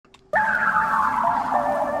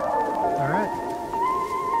All right.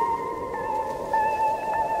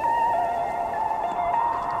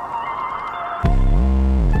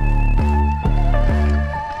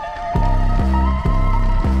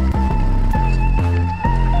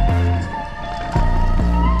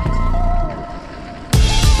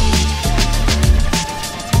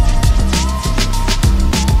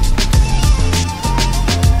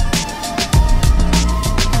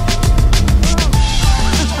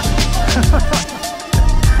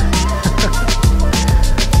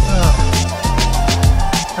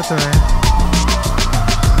 That's all right.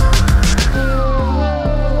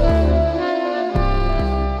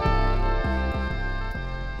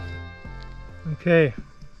 Okay,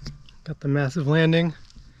 got the massive landing,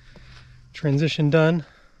 transition done,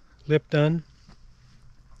 lip done,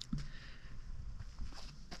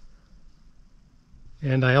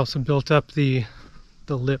 and I also built up the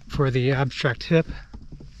lip for the abstract hip.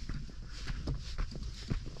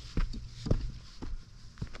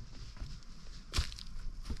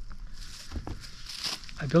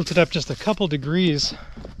 I built it up just a couple degrees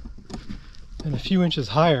and a few inches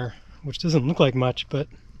higher, which doesn't look like much, but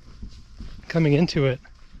coming into it,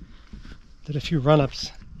 did a few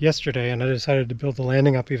run-ups yesterday and I decided to build the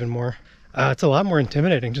landing up even more. It's a lot more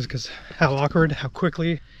intimidating just because how awkward, how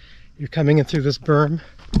quickly you're coming in through this berm,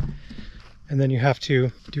 and then you have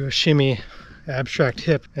to do a shimmy abstract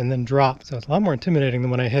hip and then drop. So it's a lot more intimidating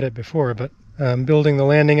than when I hit it before, but building the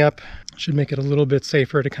landing up should make it a little bit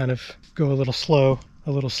safer to kind of go a little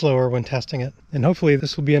slower when testing it. And hopefully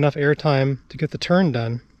this will be enough air time to get the turn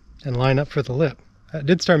done and line up for the lip. I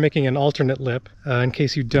did start making an alternate lip in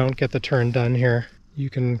case you don't get the turn done here. You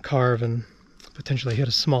can carve and potentially hit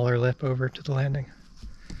a smaller lip over to the landing.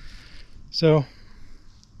 So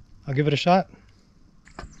I'll give it a shot.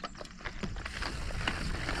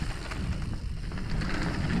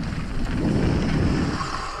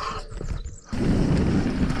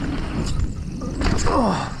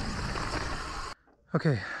 Oh.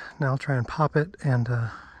 Okay, now I'll try and pop it and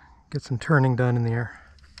get some turning done in the air.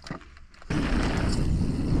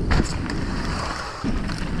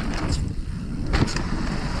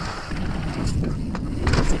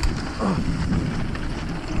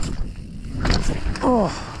 Oh,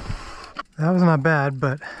 that was not bad,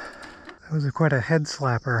 but that was quite a head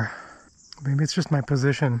slapper. Maybe it's just my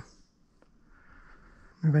position.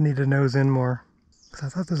 Maybe I need to nose in more, because I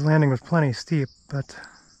thought this landing was plenty steep, but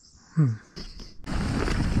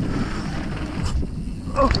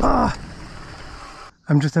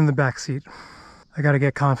I'm just in the back seat. I gotta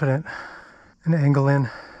get confident and angle in.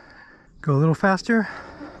 Go a little faster,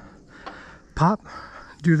 pop,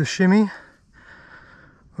 do the shimmy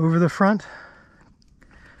over the front,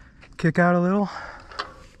 kick out a little,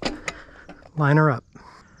 line her up.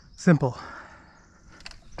 Simple.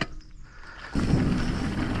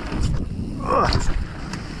 Ugh.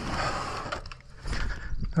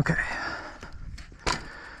 Okay.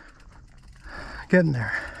 Getting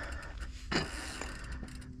there.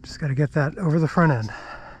 Just got to get that over the front end.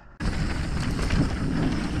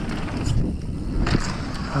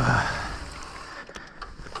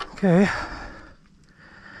 Okay.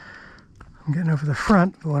 I'm getting over the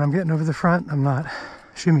front, but when I'm getting over the front, I'm not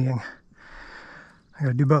shimmying. I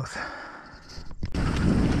gotta do both.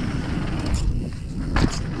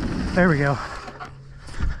 There we go.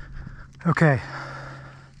 Okay.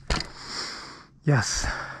 Yes,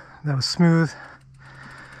 that was smooth.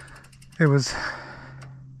 It was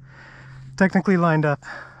technically lined up,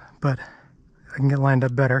 but I can get lined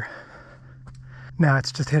up better. Now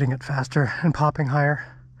it's just hitting it faster and popping higher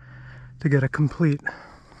to get a complete,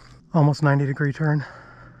 almost 90-degree turn.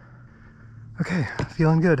 Okay,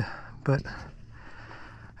 feeling good, but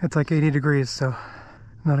it's like 80 degrees, so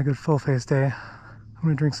not a good full face day. I'm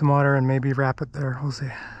gonna drink some water and maybe wrap it there, we'll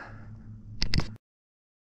see.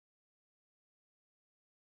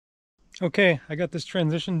 Okay, I got this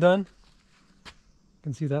transition done. You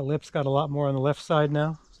can see that lip's got a lot more on the left side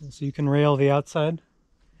now, so you can rail the outside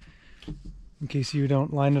in case you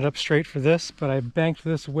don't line it up straight for this, but I banked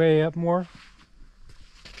this way up more.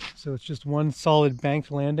 So it's just one solid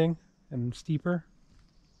banked landing and steeper.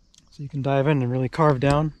 So you can dive in and really carve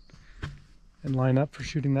down and line up for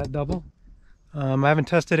shooting that double. I haven't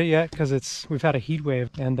tested it yet because we've had a heat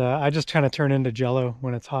wave, and I just kind of turn into jello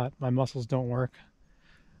when it's hot. My muscles don't work.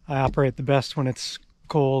 I operate the best when it's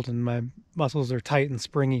cold and my muscles are tight and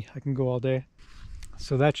springy. I can go all day.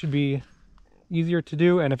 So that should be easier to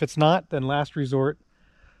do, and if it's not, then last resort,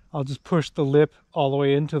 I'll just push the lip all the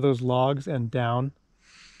way into those logs and down,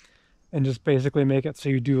 and just basically make it so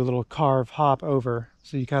you do a little carve hop over,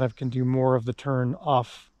 so you kind of can do more of the turn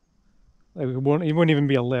off Like it wouldn't even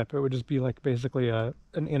be a lip. It would just be like basically an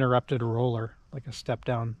interrupted roller, like a step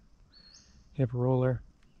down hip roller.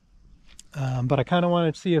 But I kind of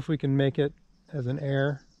want to see if we can make it as an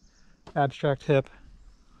air abstract hip.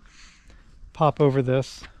 Pop over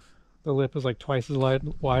this. The lip is like twice as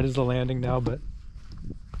wide as the landing now, but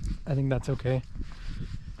I think that's okay.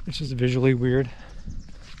 It's just visually weird.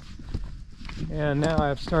 And now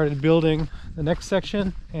I've started building the next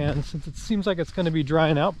section, and since it seems like it's going to be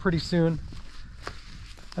drying out pretty soon,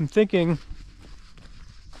 I'm thinking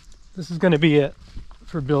this is going to be it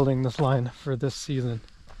for building this line for this season.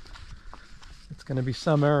 It's going to be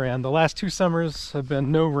summer, and the last 2 summers have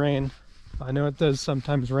been no rain. I know it does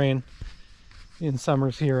sometimes rain in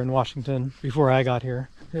summers here in Washington. Before I got here,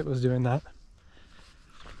 it was doing that.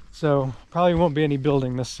 So probably won't be any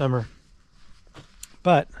building this summer.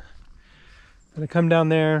 But I'm going to come down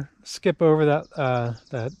there, skip over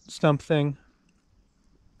that stump thing,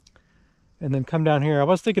 and then come down here. I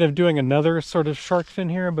was thinking of doing another sort of shark fin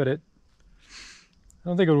here, but I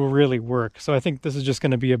don't think it will really work. So I think this is just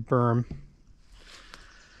going to be a berm.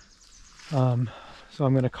 So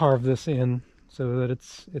I'm going to carve this in so that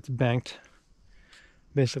it's banked.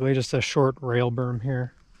 Basically just a short rail berm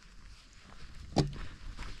here.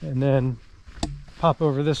 And then pop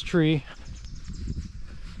over this tree.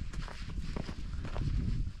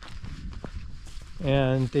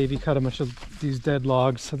 And Davey cut a bunch of these dead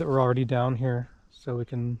logs that were already down here, so we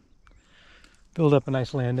can build up a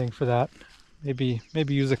nice landing for that. Maybe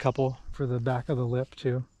use a couple for the back of the lip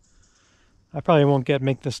too. I probably won't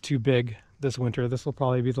make this too big this winter. This will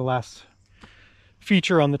probably be the last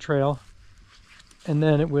feature on the trail. And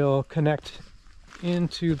then it will connect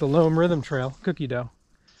into the Loam Rhythm Trail cookie dough.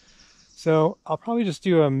 So I'll probably just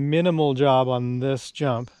do a minimal job on this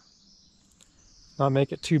jump, not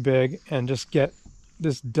make it too big, and just get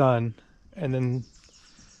this done, and then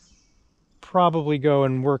probably go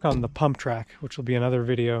and work on the pump track, which will be another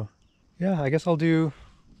video. Yeah, I guess I'll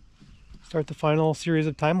start the final series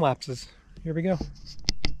of time lapses. Here we go.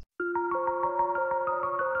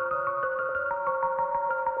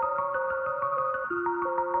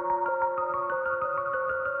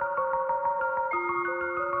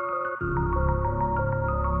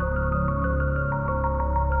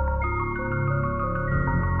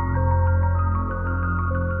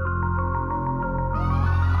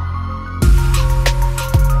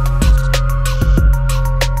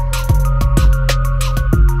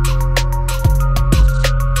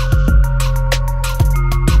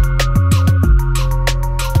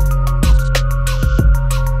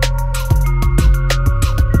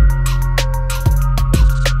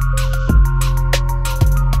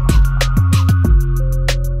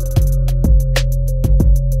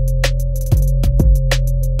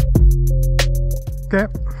 Okay.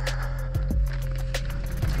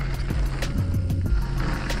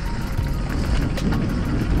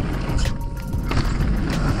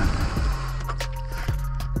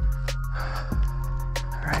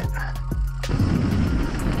 All right.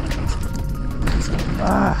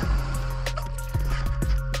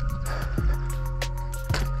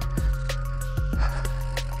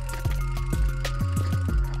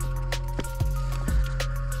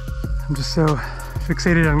 I'm just so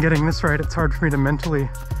fixated on getting this right, it's hard for me to mentally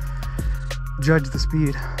judge the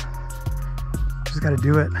speed. Just gotta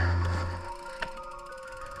do it.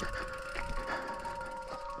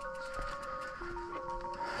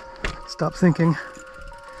 Stop thinking.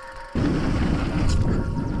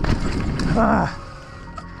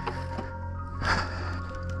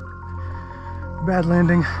 Bad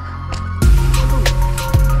landing.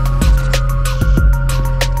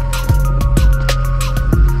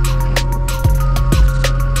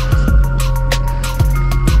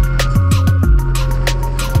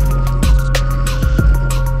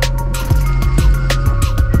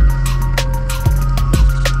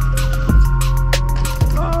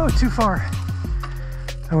 Too far.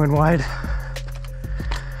 I went wide.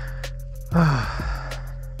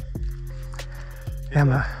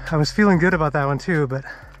 Yeah, I was feeling good about that one too, but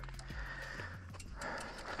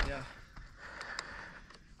yeah,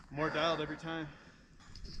 more dialed every time.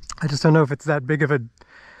 I just don't know if it's that big of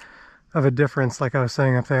a difference, like I was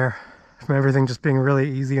saying up there, from everything just being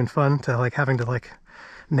really easy and fun to like having to like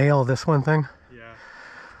nail this one thing. Yeah.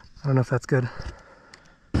 I don't know if that's good.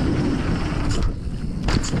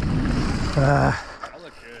 That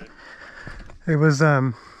looked good.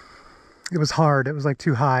 It was hard. It was like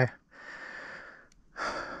too high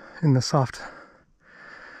in the soft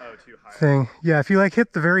Too high thing. Yeah, if you like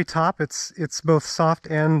hit the very top, it's both soft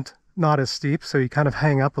and not as steep, so you kind of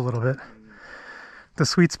hang up a little bit. The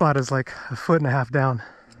sweet spot is like 1.5 feet down.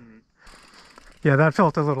 Yeah, that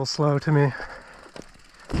felt a little slow to me.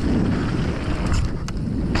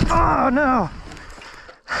 Oh no!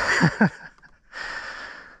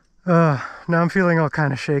 Now I'm feeling all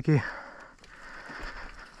kind of shaky.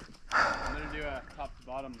 I'm gonna do a top to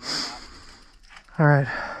bottom lap. All right.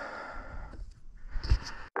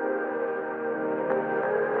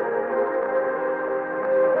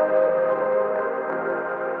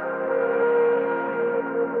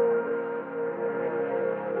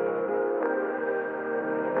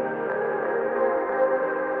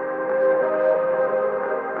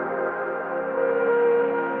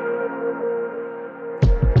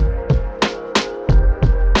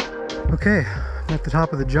 Okay, I'm at the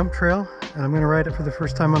top of the jump trail and I'm gonna ride it for the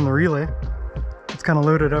first time on the relay. It's kind of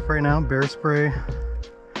loaded up right now, bear spray,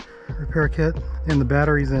 repair kit, and the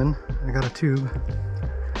battery's in. I got a tube.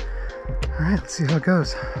 All right, let's see how it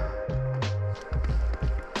goes.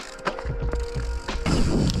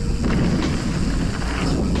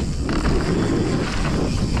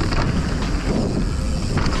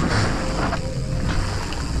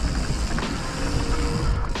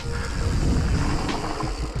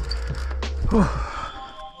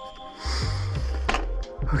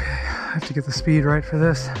 Okay, I have to get the speed right for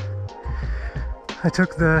this. I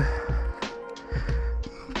took the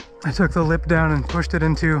lip down and pushed it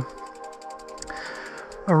into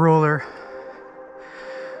a roller.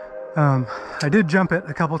 I did jump it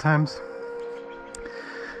a couple times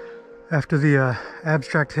after the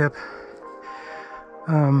abstract hip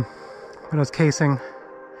when I was casing,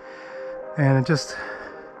 and it just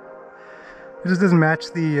doesn't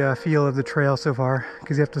match the feel of the trail so far,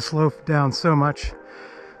 because you have to slow down so much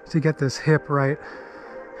to get this hip right,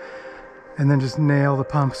 and then just nail the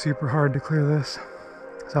pump super hard to clear this.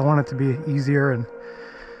 So I want it to be easier and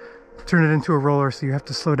turn it into a roller so you have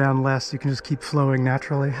to slow down less. You can just keep flowing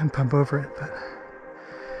naturally and pump over it. But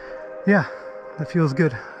yeah, that feels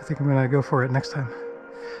good. I think I'm gonna go for it next time.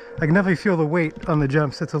 I can definitely feel the weight on the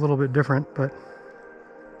jumps. It's a little bit different, but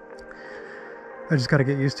I just got to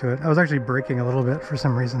get used to it. I was actually braking a little bit for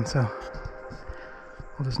some reason, so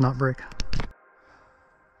I'll just not brake.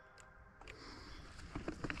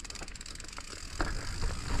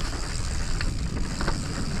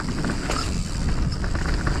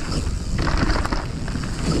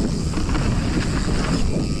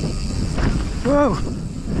 Whoa!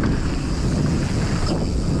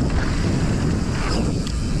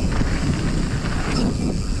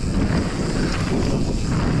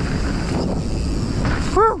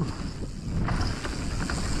 Woo!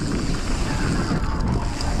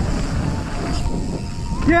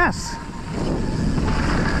 Yes!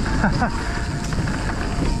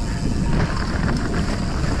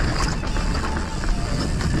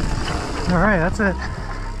 All right, that's it.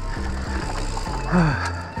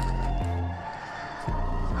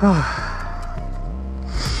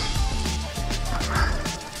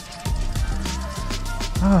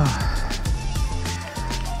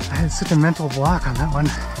 I had such a mental block on that one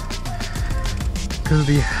because of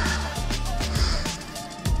the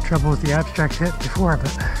trouble with the abstract hit before,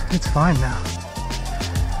 but it's fine now.